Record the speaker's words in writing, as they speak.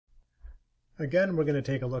Again, we're going to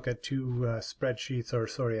take a look at two spreadsheets, or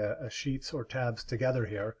sorry, sheets or tabs together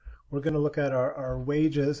here. We're going to look at our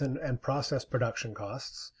wages and process production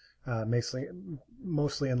costs,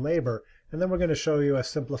 mostly in labor. And then we're going to show you a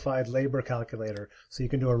simplified labor calculator so you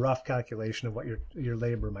can do a rough calculation of what your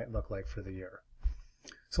labor might look like for the year.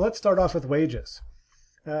 So let's start off with wages.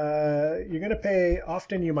 You're going to pay,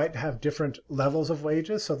 often you might have different levels of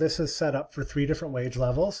wages. So this is set up for 3 different wage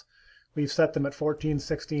levels. We've set them at $14,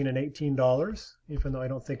 $16, and $18, even though I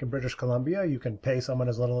don't think in British Columbia you can pay someone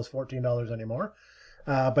as little as $14 anymore.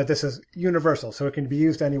 But this is universal, so it can be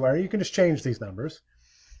used anywhere. You can just change these numbers.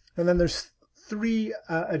 And then there's 3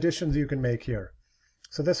 additions you can make here.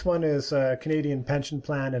 So this one is Canadian Pension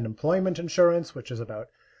Plan and Employment Insurance, which is about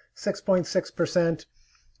 6.6%.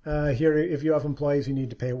 Here, if you have employees, you need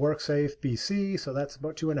to pay WorkSafe BC, so that's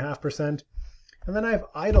about 2.5%. And then I have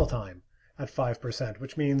idle time at 5%,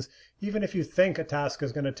 which means even if you think a task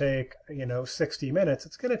is going to take, 60 minutes,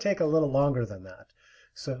 it's going to take a little longer than that.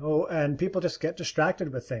 So, and people just get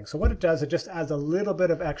distracted with things. So what it does, it just adds a little bit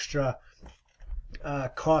of extra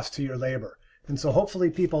cost to your labor. And so hopefully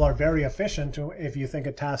people are very efficient. If you think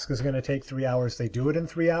a task is going to take 3 hours, they do it in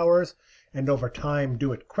 3 hours, and over time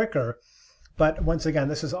do it quicker. But once again,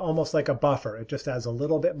 this is almost like a buffer. It just adds a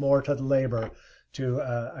little bit more to the labor to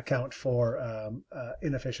account for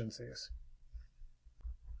inefficiencies.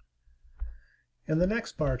 In the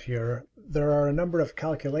next part here, there are a number of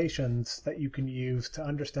calculations that you can use to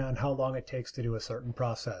understand how long it takes to do a certain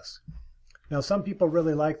process. Now, some people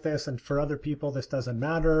really like this, and for other people, this doesn't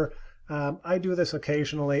matter. I do this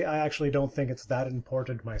occasionally. I actually don't think it's that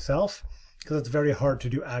important myself because it's very hard to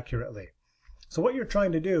do accurately. So what you're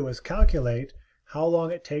trying to do is calculate how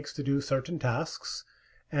long it takes to do certain tasks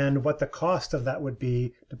and what the cost of that would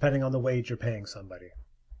be depending on the wage you're paying somebody.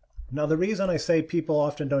 Now, the reason I say people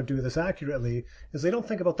often don't do this accurately is they don't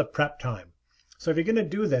think about the prep time. So if you're going to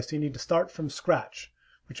do this, you need to start from scratch,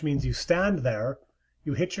 which means you stand there,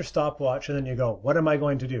 you hit your stopwatch, and then you go, what am I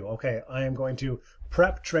going to do? Okay, I am going to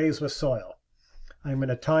prep trays with soil. I'm going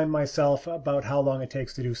to time myself about how long it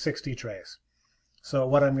takes to do 60 trays. So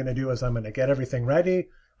what I'm going to do is I'm going to get everything ready.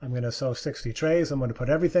 I'm going to sew 60 trays. I'm going to put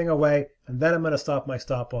everything away, and then I'm going to stop my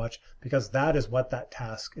stopwatch because that is what that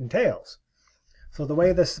task entails. So the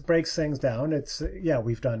way this breaks things down, it's,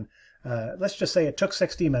 we've done, let's just say it took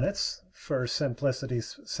 60 minutes for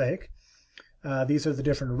simplicity's sake. These are the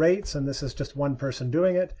different rates, and this is just one person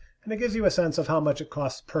doing it, and it gives you a sense of how much it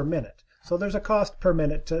costs per minute. So there's a cost per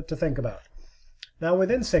minute to think about. Now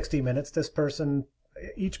within 60 minutes,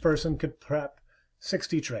 each person could prep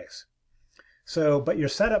 60 trays. So, but your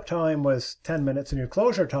setup time was 10 minutes and your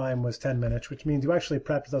closure time was 10 minutes, which means you actually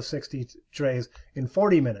prepped those 60 trays in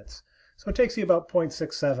 40 minutes. So it takes you about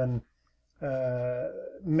 0.67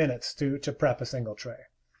 minutes to prep a single tray.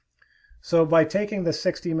 So by taking the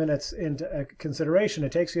 60 minutes into consideration,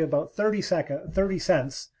 it takes you about 30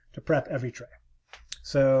 cents to prep every tray.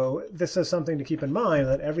 So this is something to keep in mind,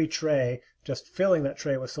 that every tray, just filling that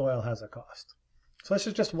tray with soil, has a cost. So this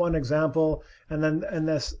is just one example. And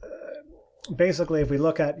this, basically, if we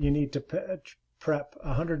look at, you need to prep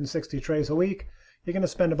 160 trays a week, you're going to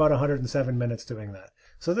spend about 107 minutes doing that.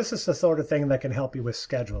 So this is the sort of thing that can help you with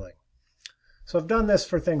scheduling. So I've done this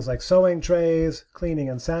for things like sewing trays, cleaning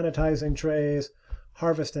and sanitizing trays,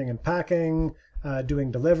 harvesting and packing,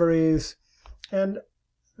 doing deliveries. And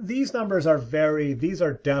these numbers are these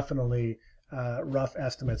are definitely rough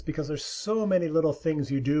estimates because there's so many little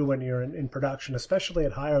things you do when you're in production, especially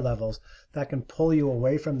at higher levels, that can pull you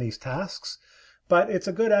away from these tasks. But it's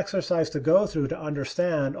a good exercise to go through to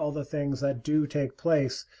understand all the things that do take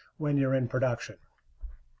place when you're in production.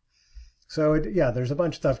 So there's a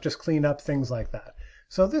bunch of stuff, just clean up, things like that.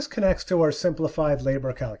 So this connects to our simplified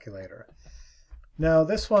labor calculator. Now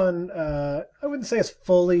this one, I wouldn't say it's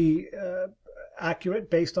fully accurate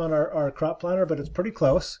based on our crop planner, but it's pretty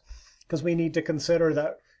close because we need to consider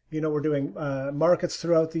that, we're doing markets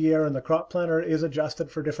throughout the year, and the crop planner is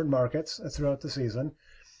adjusted for different markets throughout the season.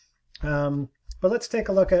 But let's take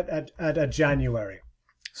a look at January.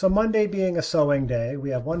 So Monday being a sewing day, we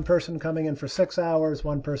have one person coming in for 6 hours,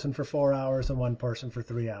 one person for 4 hours, and one person for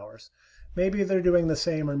 3 hours. Maybe they're doing the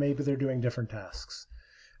same, or maybe they're doing different tasks.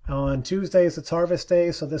 On Tuesdays, it's harvest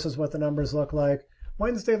day, so this is what the numbers look like.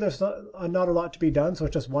 Wednesday, there's not a lot to be done, so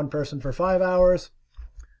it's just one person for 5 hours.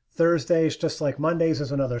 Thursdays, just like Mondays,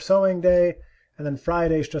 is another sewing day. And then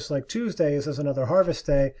Fridays, just like Tuesdays, is another harvest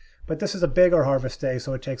day. But this is a bigger harvest day,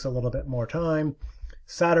 so it takes a little bit more time.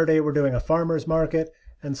 Saturday, we're doing a farmer's market.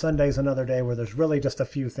 And Sunday's another day where there's really just a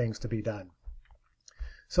few things to be done.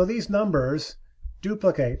 So these numbers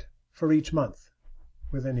duplicate for each month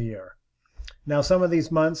within a year. Now, some of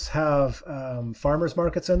these months have farmers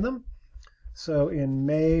markets in them. So in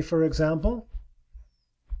May, for example,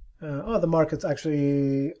 the market's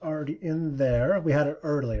actually already in there. We had it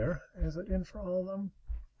earlier. Is it in for all of them?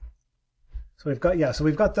 So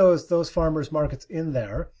we've got those farmers markets in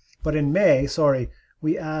there. But in May,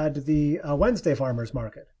 we add the Wednesday farmers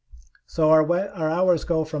market. So our hours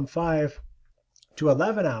go from 5 to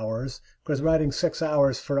 11 hours because we're adding 6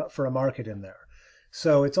 hours for a market in there.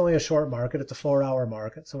 So it's only a short market. It's a 4-hour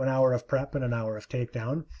market. So an hour of prep and an hour of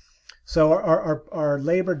takedown. So our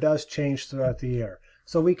labor does change throughout the year.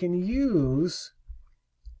 So we can use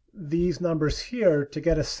these numbers here to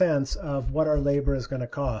get a sense of what our labor is going to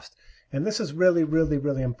cost. And this is really, really,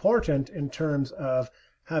 really important in terms of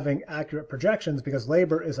having accurate projections because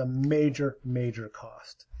labor is a major, major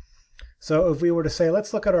cost. So if we were to say,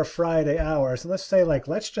 let's look at our Friday hours, and let's say,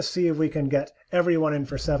 let's just see if we can get everyone in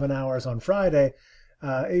for 7 hours on Friday.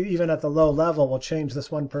 Even at the low level, we'll change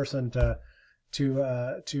this one person to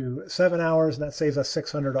 7 hours, and that saves us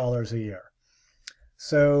 $600 a year.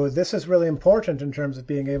 So this is really important in terms of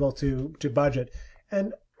being able to budget.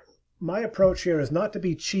 And my approach here is not to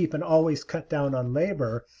be cheap and always cut down on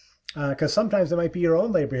labor, because sometimes it might be your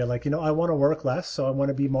own labor. You're like, I want to work less, so I want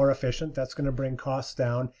to be more efficient. That's going to bring costs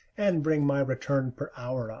down and bring my return per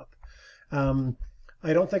hour up.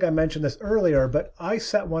 I don't think I mentioned this earlier, but I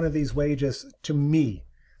set one of these wages to me.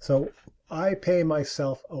 So I pay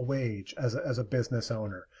myself a wage as a business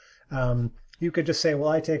owner. You could just say, well,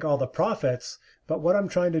 I take all the profits, but what I'm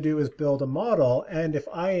trying to do is build a model. And if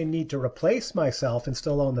I need to replace myself and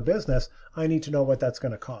still own the business, I need to know what that's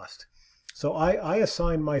going to cost. So I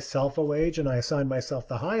assign myself a wage, and I assign myself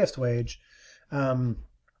the highest wage.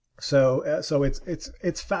 So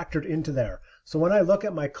it's factored into there. So when I look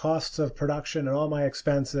at my costs of production and all my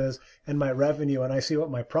expenses and my revenue, and I see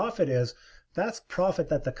what my profit is, that's profit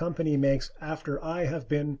that the company makes after I have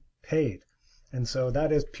been paid. And so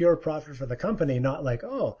that is pure profit for the company, not like,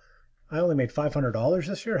 oh, I only made $500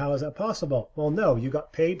 this year. How is that possible? Well, no, you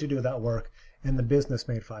got paid to do that work, and the business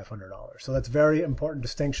made $500. So that's a very important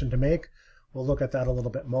distinction to make. We'll look at that a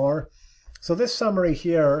little bit more. So this summary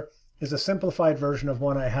here is a simplified version of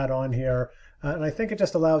one I had on here. And I think it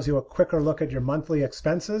just allows you a quicker look at your monthly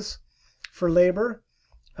expenses for labor.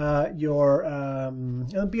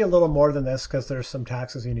 It'll be a little more than this because there's some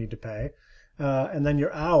taxes you need to pay. And then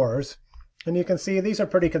your hours. And you can see these are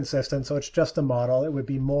pretty consistent, so it's just a model. It would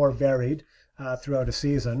be more varied throughout a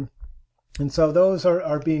season. And so those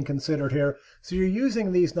are being considered here. So you're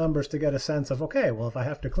using these numbers to get a sense of, okay, well, if I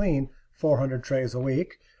have to clean 400 trays a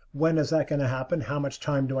week, when is that going to happen? How much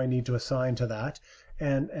time do I need to assign to that?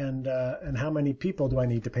 And how many people do I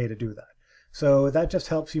need to pay to do that? So that just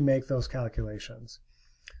helps you make those calculations.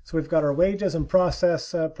 So we've got our wages and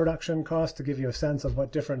process production costs to give you a sense of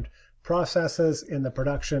what different processes in the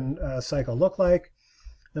production cycle look like.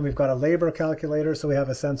 Then we've got a labor calculator, so we have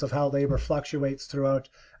a sense of how labor fluctuates throughout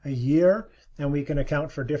a year, and we can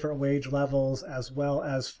account for different wage levels as well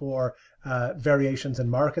as for variations in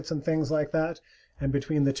markets and things like that. And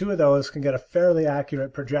between the two of those can get a fairly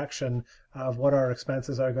accurate projection of what our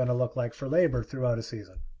expenses are going to look like for labor throughout a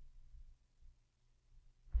season.